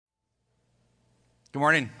Good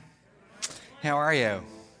morning. How are you?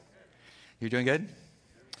 You doing good?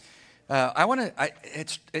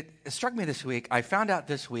 It struck me this week. I found out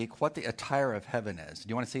this week what the attire of heaven is. Do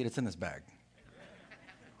you want to see it? It's in this bag.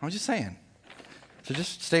 I was just saying. So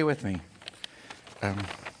just stay with me.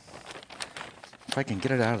 If I can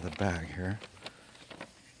get it out of the bag here.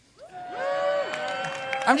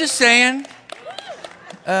 I'm just saying.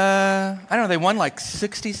 I don't know. They won like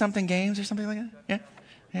 60-something games or something like that. Yeah.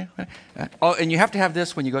 Oh, and you have to have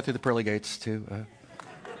this when you go through the pearly gates too.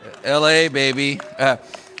 L.A., baby.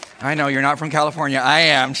 I know you're not from California. I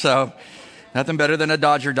am, so nothing better than a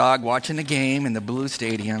Dodger dog watching the game in the Blue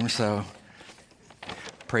Stadium. So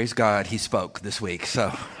praise God, he spoke this week.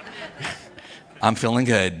 So I'm feeling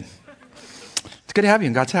good. It's good to have you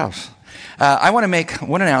in God's house. I want to make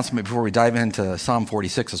one announcement before we dive into Psalm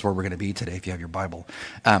 46. Is where we're going to be today. If you have your Bible.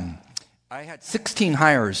 I had 16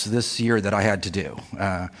 hires this year that I had to do.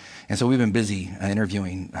 And so we've been busy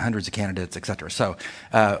interviewing hundreds of candidates, et cetera. So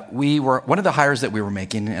one of the hires that we were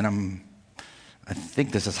making, and I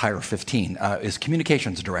think this is hire 15, is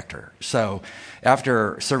communications director. So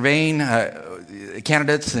after surveying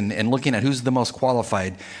candidates and looking at who's the most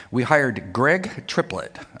qualified, we hired Greg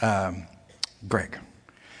Triplett. Greg.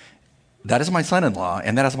 That is my son-in-law,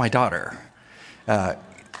 and that is my daughter.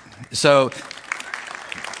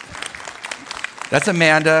 That's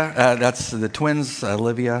Amanda. That's the twins,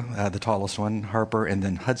 Olivia, the tallest one, Harper, and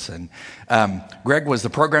then Hudson. Greg was the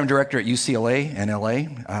program director at UCLA in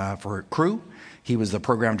LA for Crew. He was the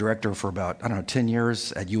program director for about, 10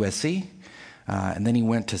 years at USC. And then he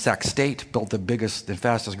went to Sac State, built the biggest and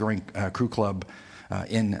fastest growing Crew club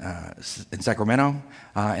in Sacramento.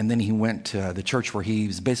 And then he went to the church where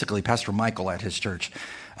he's basically Pastor Michael at his church.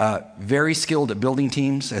 Very skilled at building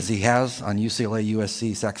teams, as he has on UCLA,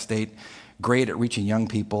 USC, Sac State. Great at reaching young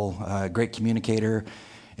people, great communicator.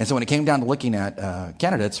 And so when it came down to looking at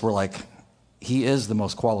candidates, we're like, he is the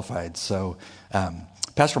most qualified. So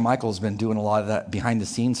Pastor Michael has been doing a lot of that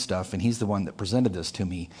behind-the-scenes stuff, and he's the one that presented this to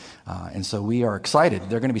me. And so we are excited.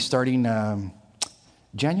 They're going to be starting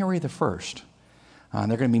January the 1st.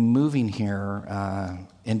 They're going to be moving here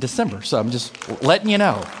in December. So I'm just letting you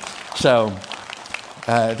know. So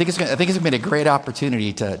I think it's going to be a great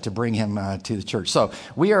opportunity to bring him to the church. So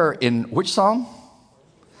we are in which Psalm?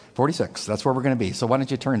 46. That's where we're going to be. So why don't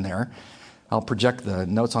you turn there? I'll project the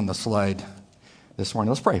notes on the slide this morning.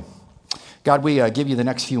 Let's pray. God, we give you the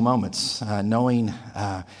next few moments, knowing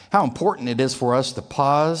how important it is for us to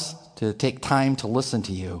pause, to take time to listen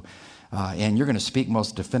to you. And you're going to speak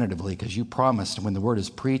most definitively because you promised when the word is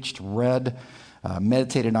preached, read,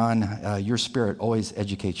 meditated on, your spirit always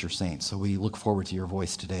educates your saints. So we look forward to your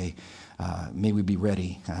voice today. May we be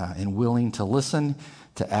ready and willing to listen,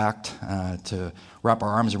 to act, to wrap our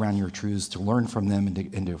arms around your truths, to learn from them,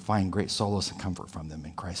 and to find great solace and comfort from them.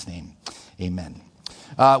 In Christ's name, amen.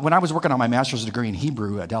 When I was working on my master's degree in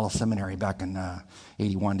Hebrew at Dallas Seminary back in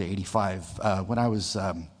 81 to 85, when I was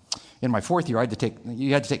in my fourth year,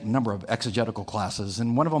 you had to take a number of exegetical classes,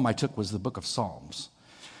 and one of them I took was the book of Psalms.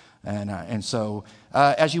 And so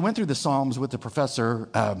as you went through the Psalms with the professor,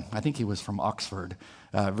 I think he was from Oxford,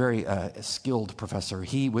 very skilled professor,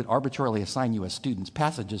 he would arbitrarily assign you as students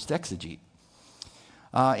passages to exegete.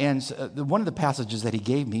 One of the passages that he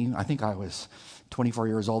gave me, I think I was 24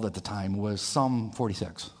 years old at the time, was Psalm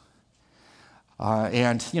 46.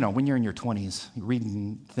 When you're in your 20s,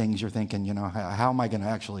 reading things, you're thinking, how am I going to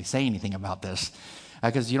actually say anything about this?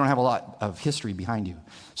 Because you don't have a lot of history behind you.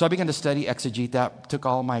 So I began to study, exegete that, took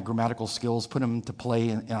all my grammatical skills, put them to play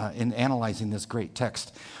in analyzing this great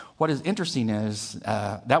text. What is interesting is,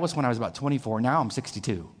 that was when I was about 24. Now I'm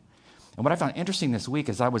 62. And what I found interesting this week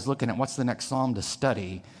is I was looking at what's the next psalm to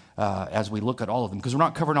study as we look at all of them. Because we're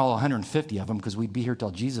not covering all 150 of them because we'd be here till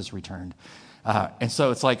Jesus returned. And so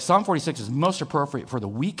it's like Psalm 46 is most appropriate for the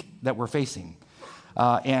week that we're facing.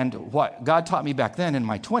 And what God taught me back then in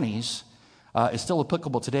my 20s is still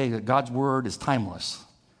applicable today, that God's word is timeless.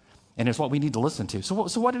 And it's what we need to listen to. So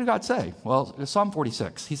what did God say? Well, Psalm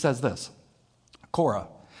 46, he says this, Korah.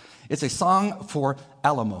 It's a song for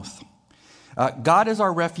Alamoth. God is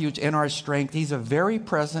our refuge and our strength. He's a very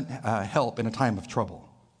present help in a time of trouble.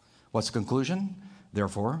 What's the conclusion?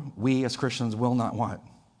 Therefore, we as Christians will not what?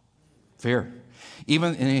 Fear.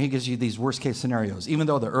 And he gives you these worst case scenarios. Even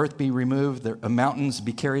though the earth be removed, the mountains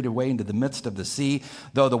be carried away into the midst of the sea,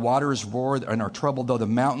 though the waters roar and are troubled, though the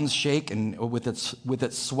mountains shake and with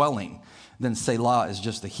its swelling, then Selah is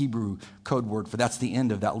just the Hebrew code word for that's the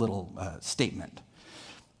end of that little statement.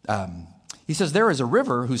 He says, there is a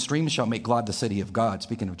river whose streams shall make glad the city of God,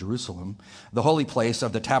 speaking of Jerusalem, the holy place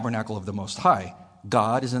of the tabernacle of the Most High.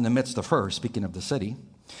 God is in the midst of her, speaking of the city.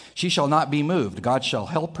 She shall not be moved. God shall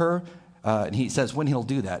help her. And he says when he'll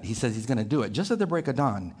do that, he says he's going to do it just at the break of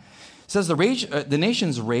dawn. It says the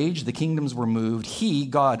nations raged, the kingdoms were moved. He,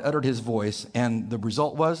 God, uttered his voice, and the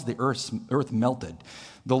result was the earth melted.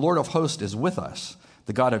 The Lord of hosts is with us.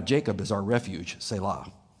 The God of Jacob is our refuge.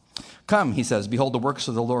 Selah. Come, he says, behold the works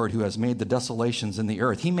of the Lord who has made the desolations in the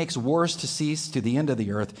earth. He makes wars to cease to the end of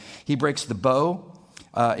the earth. He breaks the bow,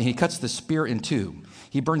 and he cuts the spear in two.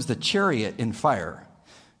 He burns the chariot in fire.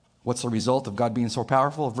 What's the result of God being so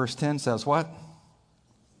powerful? Verse 10 says what?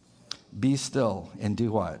 Be still and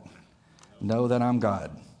do what? Know that I'm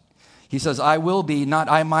God. He says, I will be, not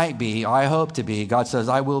I might be, I hope to be. God says,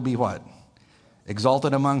 I will be what?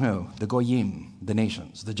 Exalted among who? The Goyim, the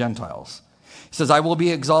nations, the Gentiles. He says, I will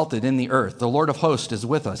be exalted in the earth. The Lord of hosts is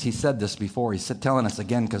with us. He said this before. He's telling us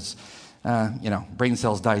again because, brain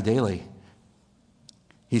cells die daily.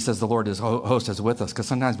 He says the Lord of hosts is with us because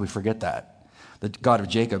sometimes we forget that. The God of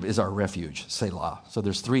Jacob is our refuge, Selah. So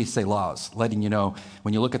there's 3 Selahs, letting you know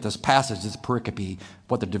when you look at this passage, this pericope,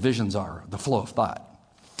 what the divisions are, the flow of thought.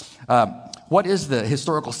 What is the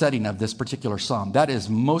historical setting of this particular psalm? That is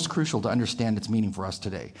most crucial to understand its meaning for us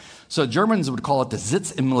today. So Germans would call it the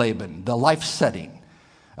Sitz im Leben, the life setting.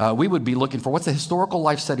 We would be looking for what's the historical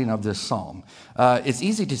life setting of this psalm. It's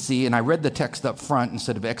easy to see, and I read the text up front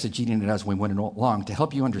instead of exegeting it as we went along to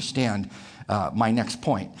help you understand my next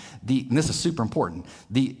point. And this is super important.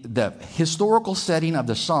 The historical setting of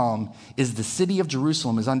the psalm is the city of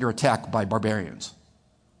Jerusalem is under attack by barbarians.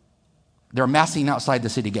 They're massing outside the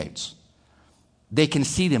city gates. They can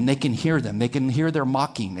see them. They can hear them. They can hear their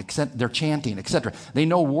mocking, their chanting, etc. They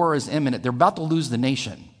know war is imminent. They're about to lose the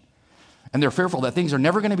nation. And they're fearful that things are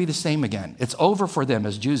never going to be the same again. It's over for them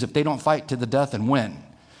as Jews if they don't fight to the death and win.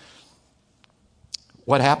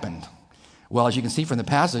 What happened? Well, as you can see from the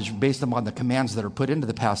passage, based upon the commands that are put into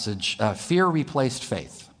the passage, fear replaced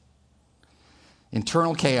faith.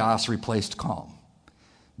 Internal chaos replaced calm.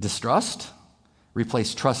 Distrust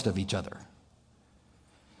replaced trust of each other.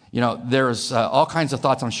 There's all kinds of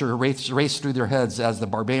thoughts, I'm sure, race through their heads as the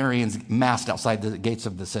barbarians massed outside the gates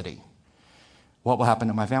of the city. What will happen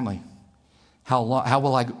to my family? How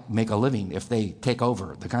will I make a living if they take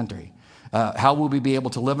over the country? How will we be able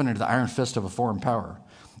to live under the iron fist of a foreign power?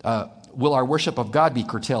 Will our worship of God be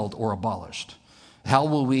curtailed or abolished? How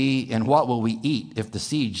will we and what will we eat if the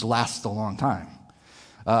siege lasts a long time?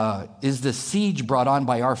 Is the siege brought on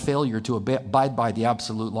by our failure to abide by the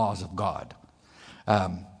absolute laws of God?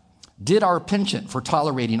 Did our penchant for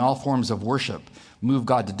tolerating all forms of worship move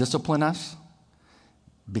God to discipline us?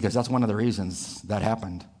 Because that's one of the reasons that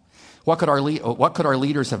happened. What could our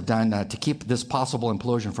leaders have done to keep this possible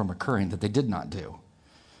implosion from occurring that they did not do?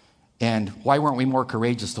 And why weren't we more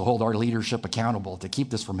courageous to hold our leadership accountable to keep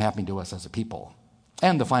this from happening to us as a people?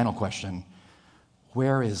 And the final question,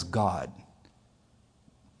 where is God?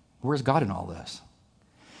 Where's God in all this?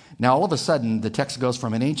 Now, all of a sudden, the text goes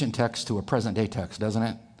from an ancient text to a present-day text, doesn't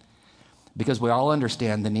it? Because we all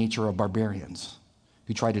understand the nature of barbarians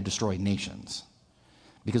who try to destroy nations.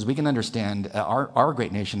 Because we can understand our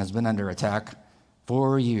great nation has been under attack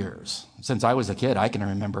for years. Since I was a kid, I can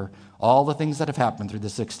remember all the things that have happened through the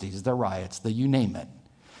 60s, the riots, you name it.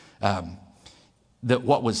 That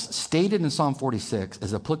what was stated in Psalm 46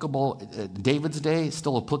 is applicable, David's day is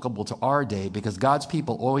still applicable to our day because God's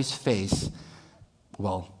people always face,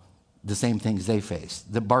 the same things they face,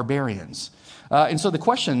 the barbarians. And so the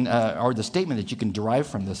question or the statement that you can derive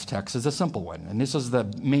from this text is a simple one. And this is the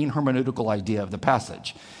main hermeneutical idea of the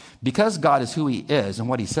passage. Because God is who he is and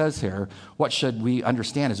what he says here, what should we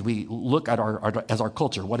understand as we look at our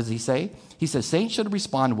culture? What does he say? He says saints should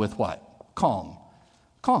respond with what? Calm.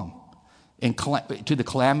 To the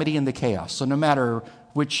calamity and the chaos. So no matter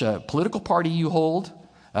which political party you hold,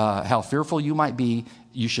 how fearful you might be,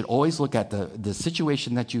 you should always look at the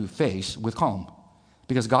situation that you face with calm.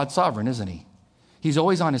 Because God's sovereign, isn't he? He's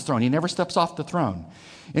always on his throne. He never steps off the throne.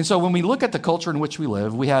 And so when we look at the culture in which we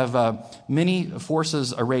live, we have many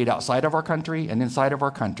forces arrayed outside of our country and inside of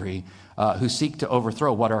our country who seek to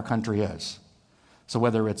overthrow what our country is. So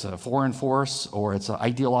whether it's a foreign force or it's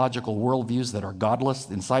ideological worldviews that are godless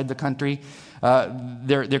inside the country,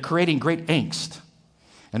 they're creating great angst.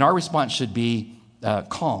 And our response should be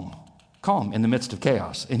calm in the midst of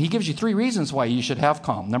chaos. And he gives you 3 reasons why you should have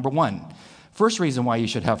calm. Number 1, first reason why you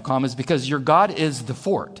should have calm is because your God is the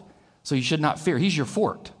fort. So you should not fear. He's your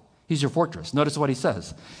fort. He's your fortress. Notice what he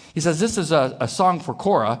says. He says this is a song for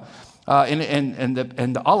Korah, and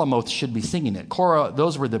the Alamoth should be singing it. Korah,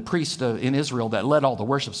 those were the priests in Israel that led all the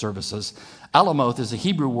worship services. Alamoth is a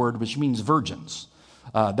Hebrew word which means virgins.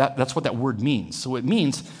 That's what that word means. So it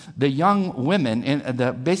means the young women,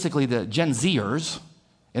 and basically the Gen Zers,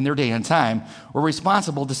 in their day and time were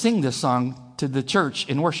responsible to sing this song to the church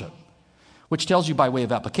in worship, which tells you by way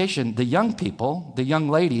of application, the young people, the young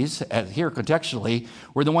ladies, here contextually,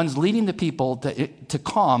 were the ones leading the people to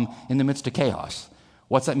calm in the midst of chaos.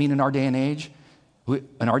 What's that mean in our day and age?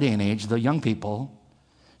 In our day and age, the young people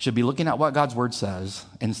should be looking at what God's word says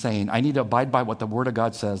and saying, I need to abide by what the word of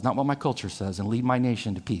God says, not what my culture says, and lead my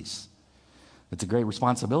nation to peace. It's a great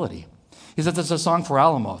responsibility. He says it's a song for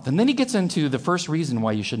Alamoth. And then he gets into the first reason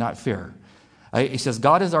why you should not fear. He says,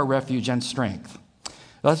 God is our refuge and strength.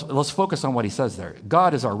 Let's focus on what he says there.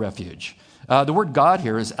 God is our refuge. The word God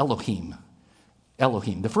here is Elohim.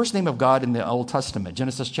 Elohim. The first name of God in the Old Testament,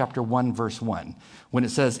 Genesis chapter 1, verse 1, when it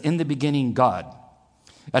says, in the beginning, God.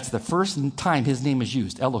 That's the first time his name is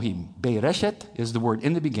used, Elohim. Bereshet is the word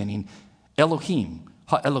in the beginning. Elohim.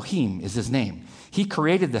 Ha-Elohim is his name. He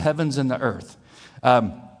created the heavens and the earth.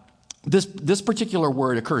 This particular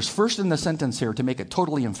word occurs first in the sentence here to make it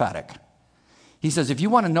totally emphatic. He says, if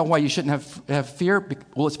you want to know why you shouldn't have fear,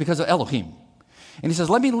 well, it's because of Elohim. And he says,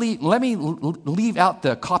 let me leave out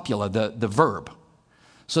the copula, the verb,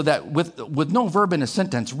 so that with no verb in a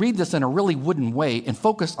sentence, read this in a really wooden way and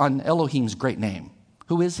focus on Elohim's great name.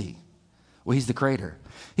 Who is he? Well, he's the creator.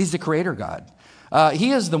 He's the creator God.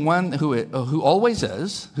 He is the one who always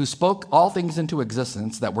is, who spoke all things into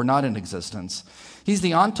existence that were not in existence. He's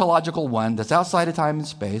the ontological one that's outside of time and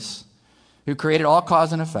space, who created all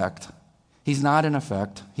cause and effect. He's not an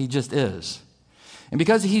effect. He just is. And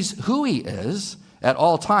because he's who he is at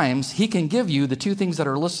all times, he can give you the two things that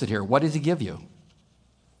are listed here. What does he give you?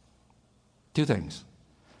 Two things.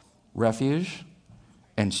 Refuge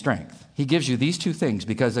and strength. He gives you these two things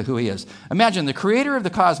because of who he is. Imagine the creator of the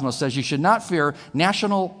cosmos says you should not fear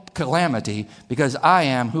national calamity because I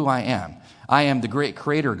am who I am. I am the great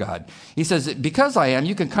creator God. He says, because I am,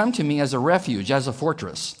 you can come to me as a refuge, as a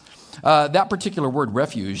fortress. That particular word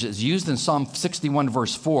refuge is used in Psalm 61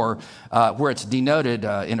 verse 4 where it's denoted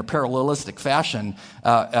in a parallelistic fashion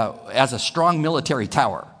as a strong military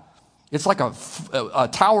tower. It's like a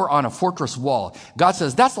tower on a fortress wall. God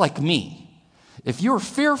says, that's like me. If you're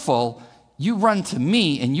fearful, you run to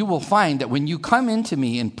me, and you will find that when you come into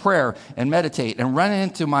me in prayer and meditate and run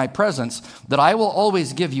into my presence, that I will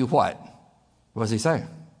always give you what? What does he say?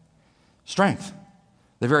 Strength.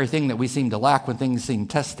 The very thing that we seem to lack when things seem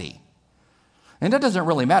testy. And it doesn't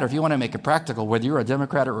really matter if you want to make it practical, whether you're a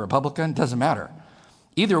Democrat or a Republican, it doesn't matter.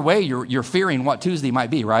 Either way, you're fearing what Tuesday might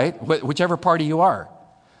be, right? Whichever party you are.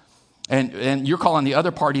 And you're calling the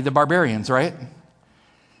other party the barbarians, right?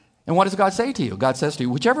 And what does God say to you? God says to you,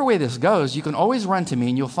 whichever way this goes, you can always run to me,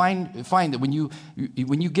 and you'll find that when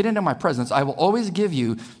you get into my presence, I will always give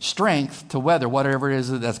you strength to weather whatever it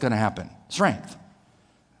is that's going to happen. Strength.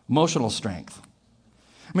 Emotional strength.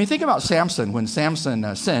 I mean, think about Samson. When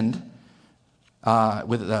Samson sinned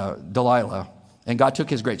with Delilah, and God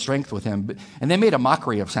took his great strength with him, and they made a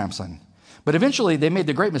mockery of Samson. But eventually, they made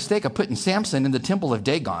the great mistake of putting Samson in the temple of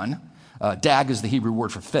Dagon. Dag is the Hebrew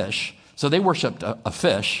word for fish. So they worshipped a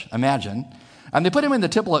fish, imagine. And they put him in the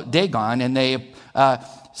temple of Dagon, and they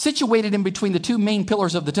situated him between the two main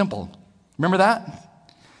pillars of the temple. Remember that?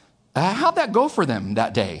 How'd that go for them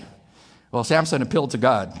that day? Well, Samson appealed to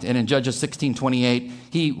God. And in Judges 16:28,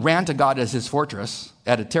 he ran to God as his fortress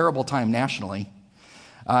at a terrible time nationally.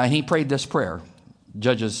 And he prayed this prayer,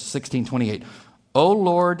 Judges 16:28. O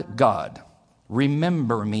Lord God,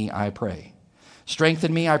 remember me, I pray.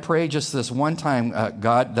 Strengthen me, I pray, just this one time,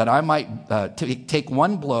 God, that I might take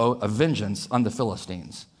one blow of vengeance on the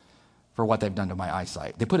Philistines for what they've done to my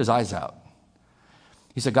eyesight. They put his eyes out.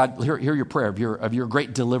 He said, God, hear your prayer of your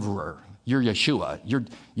great deliverer, your Yeshua,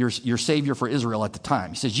 your Savior for Israel at the time.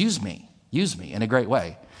 He says, use me in a great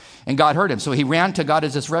way. And God heard him. So he ran to God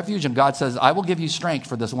as his refuge, and God says, I will give you strength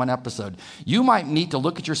for this one episode. You might need to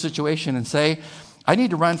look at your situation and say, I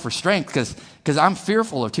need to run for strength because I'm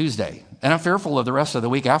fearful of Tuesday, and I'm fearful of the rest of the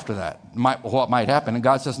week after that, what might happen. And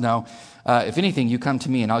God says, no, if anything, you come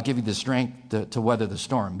to me, and I'll give you the strength to weather the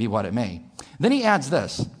storm, be what it may. Then he adds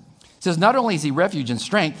this. He says, not only is he refuge and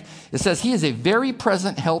strength, it says he is a very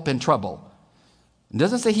present help in trouble. It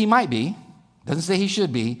doesn't say he might be. It doesn't say he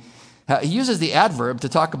should be. He uses the adverb to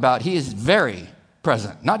talk about he is very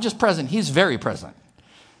present. Not just present, he's very present.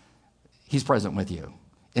 He's present with you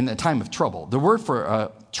in the time of trouble. The word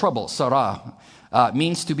for trouble, sarah,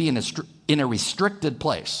 means to be in a restricted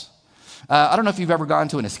place. I don't know if you've ever gone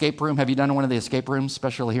to an escape room. Have you done one of the escape rooms,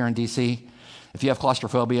 especially here in D.C.? If you have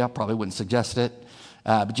claustrophobia, probably wouldn't suggest it.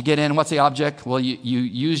 But you get in, what's the object? Well, you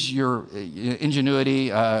use your ingenuity,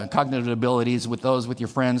 cognitive abilities with your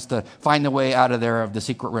friends to find the way out of there of the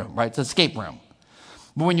secret room, right? It's an escape room.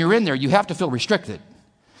 But when you're in there, you have to feel restricted.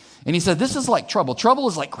 And he said, this is like trouble. Trouble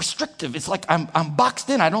is like restrictive. It's like I'm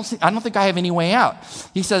boxed in. I don't think I have any way out.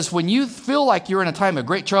 He says, when you feel like you're in a time of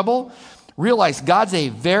great trouble, realize God's a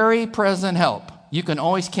very present help. You can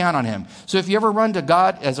always count on him. So if you ever run to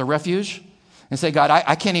God as a refuge and say, God,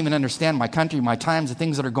 I can't even understand my country, my times, the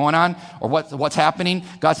things that are going on, or what's happening,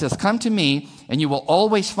 God says, come to me and you will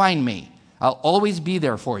always find me. I'll always be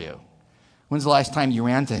there for you. When's the last time you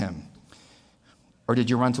ran to him? Or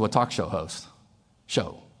did you run to a talk show host?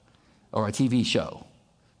 Or a TV show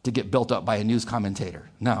to get built up by a news commentator?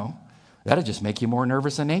 No, that'll just make you more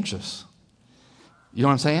nervous and anxious. You know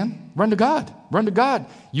what I'm saying? Run to God. Run to God.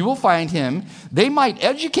 You will find him. They might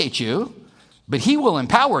educate you, but he will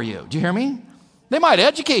empower you. Do you hear me? They might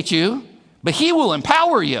educate you, but he will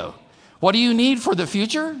empower you. What do you need for the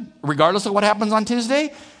future, regardless of what happens on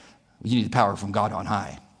Tuesday? You need the power from God on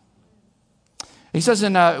high. He says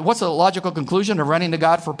what's the logical conclusion of running to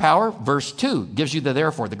God for power? Verse 2 gives you the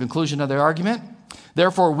therefore, the conclusion of the argument.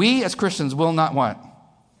 Therefore, we as Christians will not what?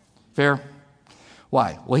 Fear.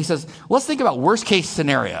 Why? Well, he says, let's think about worst case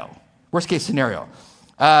scenario. Worst case scenario.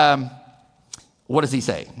 What does he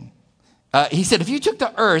say? He said, if you took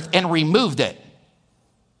the earth and removed it,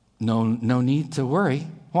 no need to worry.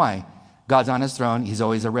 Why? God's on his throne. He's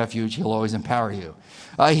always a refuge. He'll always empower you.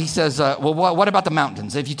 He says, well, what about the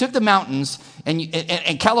mountains? If you took the mountains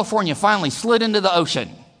and California finally slid into the ocean,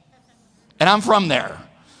 and I'm from there,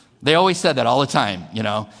 they always said that all the time,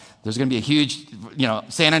 there's going to be a huge,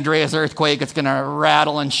 San Andreas earthquake. It's going to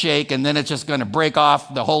rattle and shake, and then it's just going to break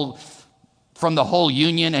off from the whole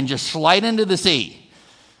union and just slide into the sea.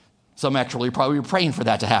 Some actually probably were praying for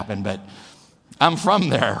that to happen, but I'm from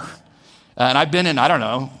there. And I've been in, I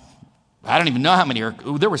don't even know how many.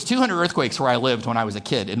 There was 200 earthquakes where I lived when I was a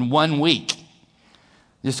kid in 1 week.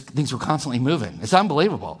 Just things were constantly moving. It's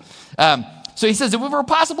unbelievable. So he says, if it were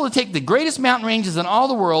possible to take the greatest mountain ranges in all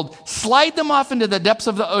the world, slide them off into the depths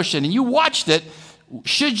of the ocean, and you watched it,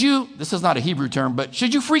 should you, this is not a Hebrew term, but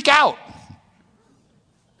should you freak out?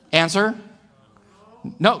 Answer?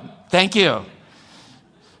 No, thank you.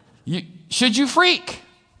 Should you freak?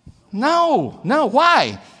 No.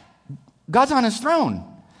 Why? God's on his throne.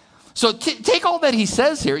 So take all that he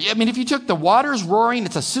says here. I mean, if you took the waters roaring,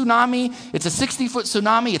 it's a tsunami, it's a 60-foot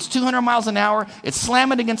tsunami, it's 200 miles an hour, it's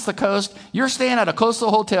slamming against the coast, you're staying at a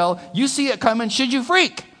coastal hotel, you see it coming, should you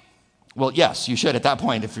freak? Well, yes, you should at that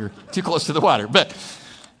point if you're too close to the water. But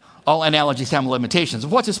all analogies have limitations.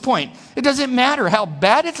 What's his point? It doesn't matter how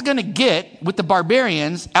bad it's going to get with the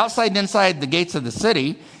barbarians outside and inside the gates of the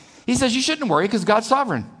city. He says you shouldn't worry because God's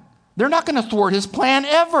sovereign. They're not going to thwart his plan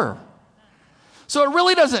ever. So it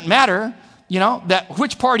really doesn't matter, that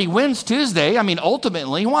which party wins Tuesday. I mean,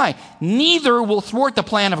 ultimately, why? Neither will thwart the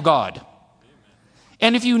plan of God.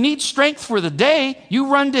 And if you need strength for the day,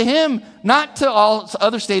 you run to him, not to all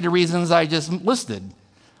other stated reasons I just listed,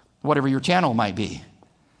 whatever your channel might be.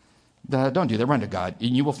 Don't do that. Run to God, and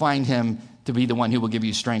you will find him to be the one who will give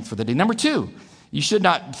you strength for the day. Number 2, you should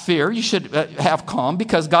not fear. You should have calm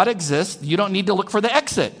because God exists. You don't need to look for the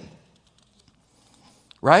exit.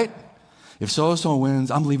 Right? If so-and-so wins,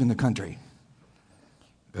 I'm leaving the country.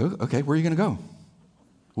 Okay, where are you going to go?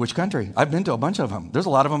 Which country? I've been to a bunch of them. There's a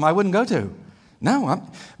lot of them I wouldn't go to. No,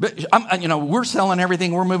 we're selling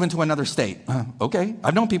everything. We're moving to another state. Okay,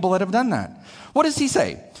 I've known people that have done that. What does he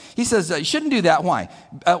say? He says, you shouldn't do that. Why?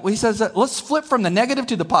 He says, let's flip from the negative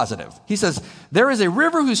to the positive. He says, there is a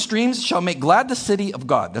river whose streams shall make glad the city of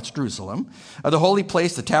God. That's Jerusalem. The holy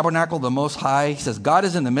place, the tabernacle, the Most High. He says, God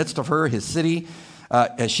is in the midst of her, his city.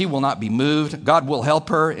 She will not be moved. God will help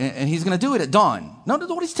her, and he's going to do it at dawn. Notice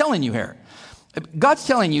what he's telling you here. God's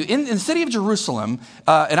telling you, in the city of Jerusalem,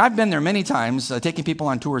 and I've been there many times, taking people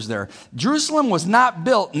on tours there, Jerusalem was not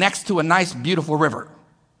built next to a nice, beautiful river.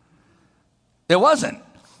 It wasn't.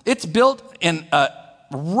 It's built in a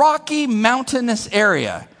rocky, mountainous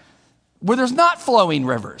area where there's not flowing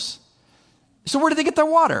rivers. So where do they get their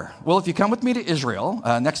water? Well, if you come with me to Israel,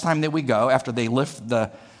 next time that we go, after they lift the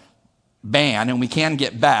ban and we can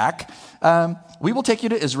get back, we will take you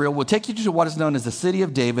to Israel. We'll take you to what is known as the city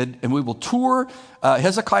of David, and we will tour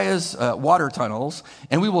Hezekiah's water tunnels,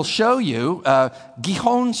 and we will show you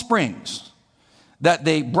Gihon Springs, that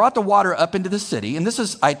they brought the water up into the city. And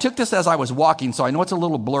I took this as I was walking, so I know it's a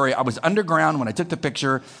little blurry. I was underground when I took the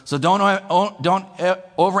picture, so don't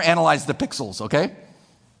overanalyze the pixels, okay?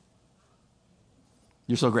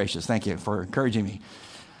 You're so gracious. Thank you for encouraging me.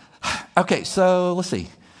 Okay, so let's see.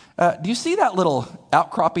 Do you see that little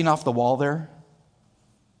outcropping off the wall there?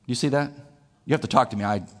 Do you see that? You have to talk to me.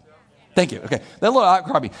 Thank you. Okay, that little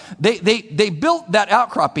outcropping. They built that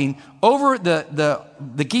outcropping over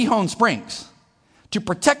the Gihon Springs to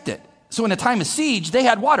protect it So in a time of siege, they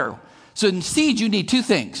had water. So in siege, you need two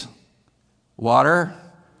things: water,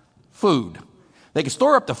 food. They could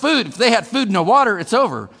store up the food. If they had food and no water, it's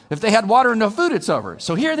over. If they had water and no food, it's over.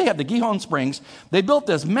 So here they have the Gihon Springs. They built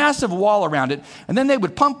this massive wall around it, and then they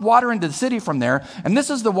would pump water into the city from there. And this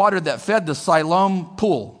is the water that fed the Siloam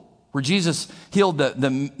pool, where Jesus healed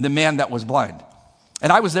the man that was blind.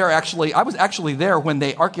 And I was actually there when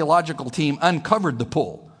the archaeological team uncovered the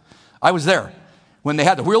pool. I was there when they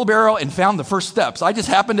had the wheelbarrow and found the first steps. I just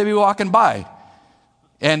happened to be walking by.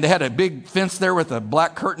 And they had a big fence there with a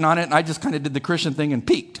black curtain on it, and I just kind of did the Christian thing and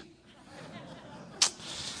peeked.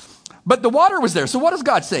 But the water was there. So what does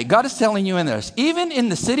God say? God is telling you in this, even in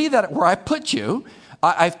the city where I put you,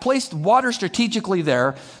 I've placed water strategically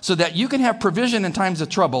there so that you can have provision in times of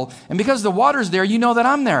trouble. And because the water's there, you know that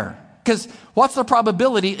I'm there. Because what's the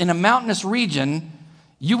probability in a mountainous region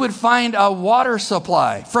you would find a water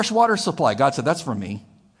supply, fresh water supply? God said, that's for me.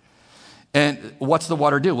 And what's the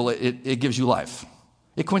water do? Well, it gives you life.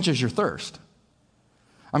 It quenches your thirst.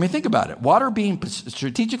 I mean, think about it. Water being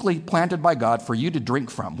strategically planted by God for you to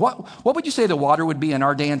drink from. What would you say the water would be in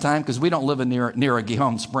our day and time? Because we don't live near a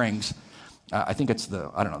Gihon Springs. I think it's the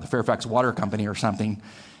Fairfax Water Company or something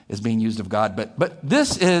is being used of God. But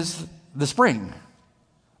this is the spring.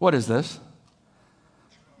 What is this?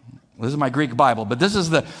 This is my Greek Bible, but this is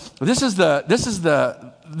the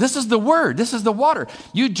word. This is the water.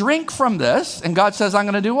 You drink from this, and God says, I'm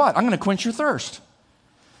going to do what? I'm going to quench your thirst.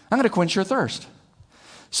 I'm going to quench your thirst.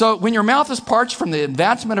 So when your mouth is parched from the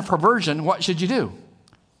advancement of perversion, what should you do?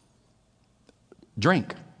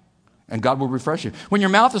 Drink, and God will refresh you. When your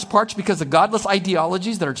mouth is parched because of godless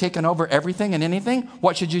ideologies that are taking over everything and anything,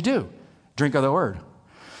 what should you do? Drink of the word.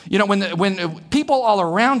 You know, when people all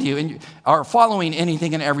around you and are following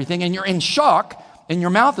anything and everything, and you're in shock, and your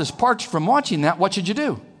mouth is parched from watching that, what should you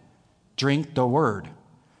do? Drink the word.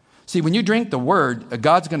 See, when you drink the word,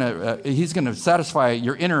 God's He's gonna satisfy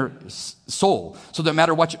your inner soul, so that no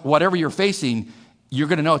matter whatever you're facing, you're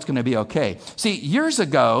gonna know it's gonna be okay. See, years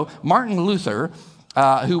ago, Martin Luther,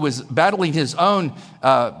 who was battling his own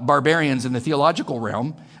barbarians in the theological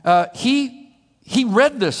realm, he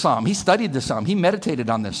read this psalm, he studied this psalm, he meditated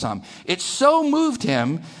on this psalm. It so moved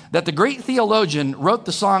him that the great theologian wrote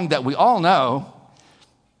the song that we all know,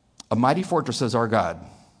 "A Mighty Fortress is Our God."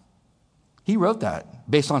 He wrote that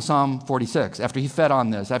based on Psalm 46, after he fed on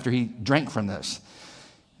this, after he drank from this.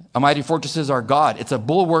 "A mighty fortress is our God. It's a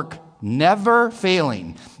bulwark never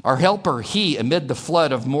failing. Our helper, he, amid the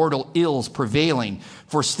flood of mortal ills prevailing.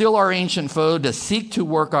 For still our ancient foe does seek to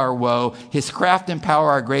work our woe. His craft and power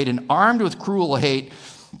are great, and armed with cruel hate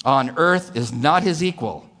on earth is not his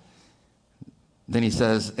equal." Then he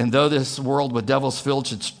says, "And though this world with devils filled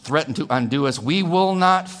should threaten to undo us, we will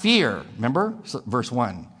not fear." Remember, verse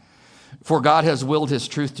 1. "For God has willed his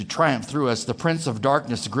truth to triumph through us. The prince of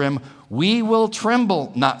darkness grim, we will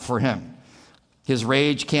tremble not for him. His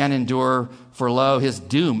rage can endure, for lo, his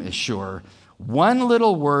doom is sure. One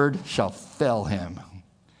little word shall fell him."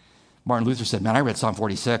 Martin Luther said, man, I read Psalm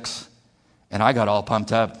 46, and I got all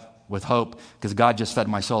pumped up with hope because God just fed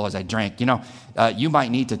my soul as I drank. You know, you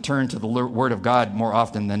might need to turn to the word of God more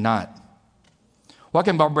often than not. What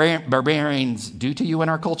can barbarians do to you in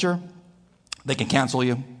our culture? They can cancel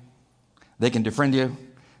you. They can defriend you.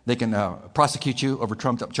 They can prosecute you over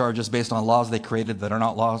trumped up charges based on laws they created that are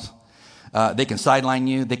not laws. They can sideline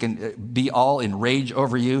you. They can be all in rage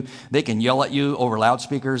over you. They can yell at you over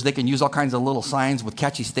loudspeakers. They can use all kinds of little signs with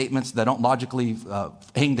catchy statements that don't logically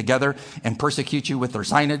hang together and persecute you with their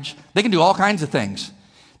signage. They can do all kinds of things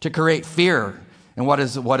to create fear. And what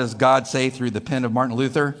does God say through the pen of Martin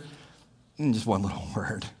Luther? Just one little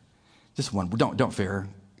word. Just one. Don't fear.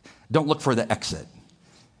 Don't look for the exit.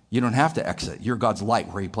 You don't have to exit. You're God's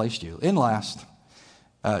light where he placed you. And last,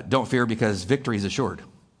 don't fear because victory is assured.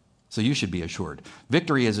 So you should be assured.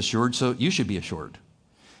 Victory is assured, so you should be assured.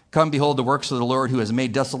 "Come, behold the works of the Lord who has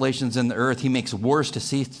made desolations in the earth. He makes wars to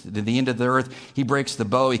cease to the end of the earth. He breaks the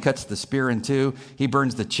bow. He cuts the spear in two. He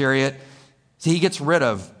burns the chariot." See, he gets rid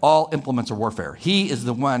of all implements of warfare. He is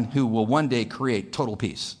the one who will one day create total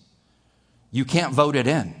peace. You can't vote it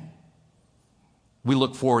in. We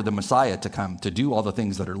look for the Messiah to come to do all the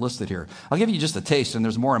things that are listed here. I'll give you just a taste, and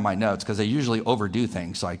there's more in my notes because I usually overdo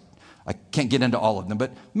things, so I can't get into all of them.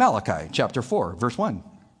 But Malachi chapter 4, verse 1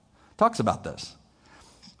 talks about this.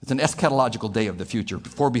 It's an eschatological day of the future.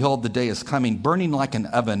 "For behold, the day is coming, burning like an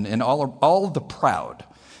oven, and all the proud,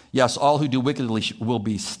 yes, all who do wickedly will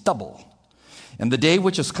be stubble. And the day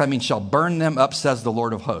which is coming shall burn them up, says the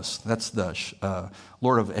Lord of hosts." That's the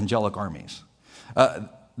Lord of angelic armies.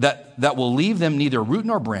 That will leave them neither root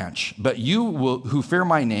nor branch, but you who fear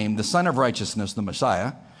my name, the Son of Righteousness, the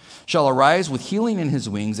Messiah, shall arise with healing in his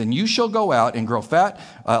wings, and you shall go out and grow fat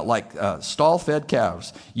like stall-fed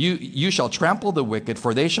calves. You shall trample the wicked,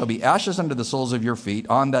 for they shall be ashes under the soles of your feet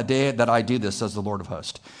on that day that I do this, says the Lord of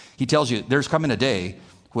hosts. He tells you there's coming a day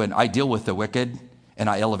when I deal with the wicked and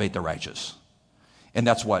I elevate the righteous. And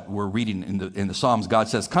that's what we're reading in the Psalms. God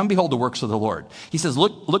says, come behold the works of the Lord. He says,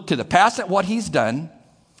 look to the past at what he's done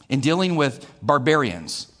in dealing with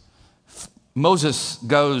barbarians. Moses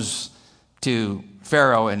goes to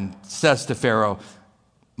Pharaoh and says to Pharaoh,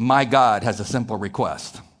 my God has a simple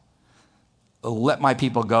request. Let my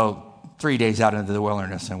people go 3 days out into the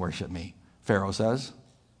wilderness and worship me. Pharaoh says,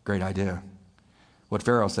 great idea. What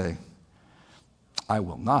Pharaoh say? I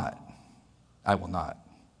will not. I will not.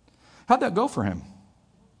 How'd that go for him?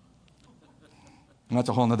 And that's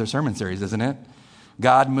a whole other sermon series, isn't it?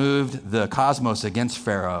 God moved the cosmos against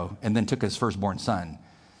Pharaoh and then took his firstborn son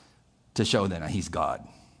to show that he's God.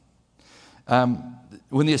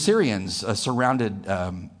 When the Assyrians surrounded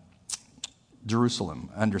Jerusalem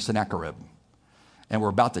under Sennacherib and were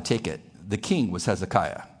about to take it, the king was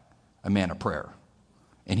Hezekiah, a man of prayer.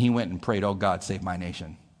 And he went and prayed, oh God, save my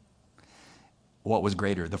nation. What was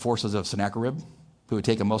greater, the forces of Sennacherib, who had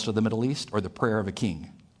taken most of the Middle East, or the prayer of a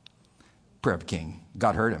king? Prayer of a king.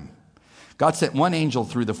 God heard him. God sent one angel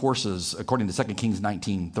through the forces, according to 2 Kings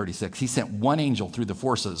 19:36. He sent one angel through the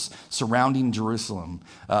forces surrounding Jerusalem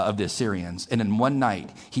of the Assyrians. And in one night,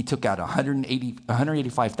 he took out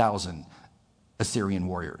 185,000 Assyrian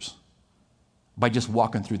warriors by just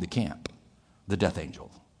walking through the camp, the death angel.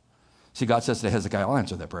 See, God says to Hezekiah, I'll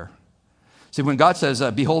answer that prayer. See, when God says,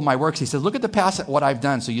 behold my works, he says, look at the past at what I've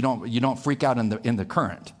done so you don't freak out in the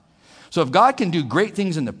current. So if God can do great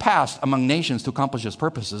things in the past among nations to accomplish his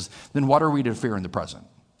purposes, then what are we to fear in the present?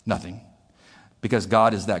 Nothing. Because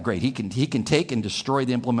God is that great. He can take and destroy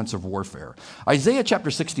the implements of warfare. Isaiah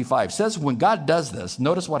chapter 65 says when God does this,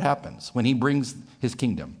 notice what happens when he brings his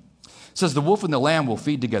kingdom. It says the wolf and the lamb will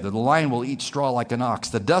feed together. The lion will eat straw like an ox.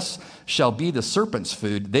 The dust shall be the serpent's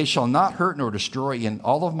food. They shall not hurt nor destroy in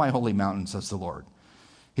all of my holy mountain, says the Lord.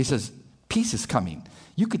 He says, peace is coming.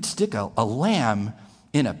 You could stick a lamb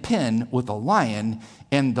in a pen with a lion,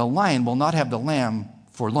 and the lion will not have the lamb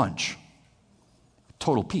for lunch.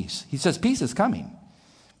 Total peace. He says, peace is coming.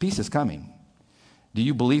 Peace is coming. Do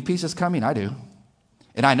you believe peace is coming? I do.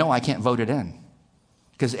 And I know I can't vote it in.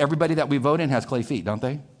 Because everybody that we vote in has clay feet, don't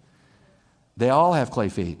they? They all have clay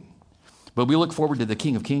feet. But we look forward to the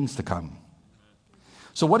King of Kings to come.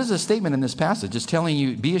 So what is the statement in this passage? It's telling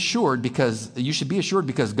you, be assured because you should be assured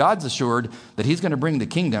because God's assured that he's going to bring the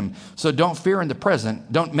kingdom. So don't fear in the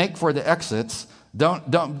present. Don't make for the exits.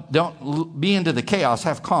 Don't be into the chaos.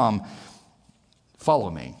 Have calm. Follow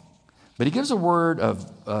me. But he gives a word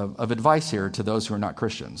of advice here to those who are not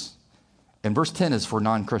Christians. And verse 10 is for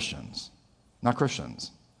non-Christians. Not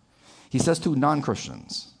Christians. He says to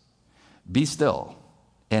non-Christians, be still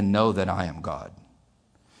and know that I am God.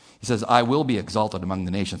 He says, I will be exalted among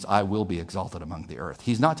the nations. I will be exalted among the earth.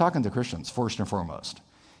 He's not talking to Christians, first and foremost.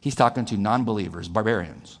 He's talking to non-believers,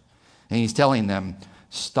 barbarians. And he's telling them,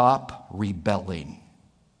 stop rebelling.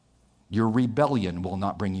 Your rebellion will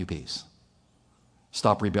not bring you peace.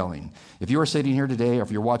 Stop rebelling. If you are sitting here today, or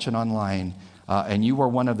if you're watching online, and you are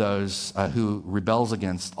one of those who rebels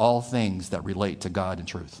against all things that relate to God and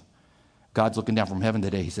truth, God's looking down from heaven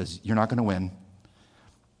today. He says, you're not going to win,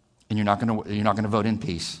 and you're not going to vote in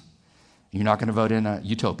peace. You're not going to vote in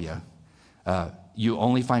utopia. You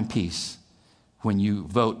only find peace when you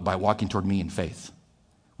vote by walking toward me in faith.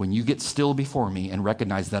 When you get still before me and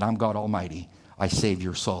recognize that I'm God Almighty, I save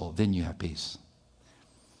your soul, then you have peace.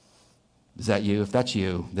 Is that you? If that's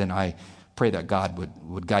you, then I pray that God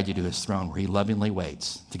would guide you to his throne where he lovingly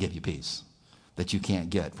waits to give you peace that you can't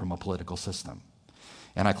get from a political system.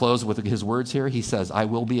 And I close with his words here. He says, I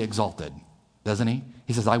will be exalted. Doesn't he?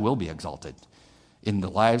 He says, I will be exalted in the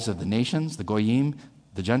lives of the nations, the Goyim,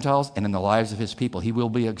 the Gentiles, and in the lives of his people. He will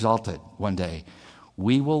be exalted one day.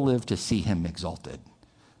 We will live to see him exalted.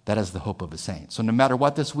 That is the hope of a saint. So no matter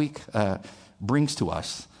what this week brings to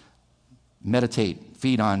us, meditate,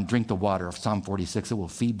 feed on, drink the water of Psalm 46. It will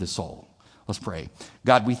feed the soul. Let's pray.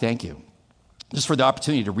 God, we thank you just for the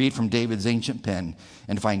opportunity to read from David's ancient pen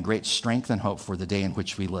and to find great strength and hope for the day in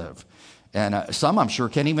which we live. And some, I'm sure,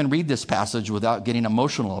 can't even read this passage without getting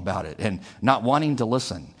emotional about it and not wanting to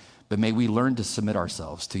listen. But may we learn to submit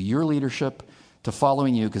ourselves to your leadership, to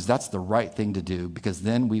following you, because that's the right thing to do, because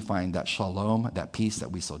then we find that shalom, that peace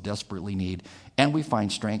that we so desperately need, and we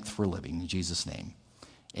find strength for living. In Jesus' name,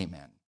 amen.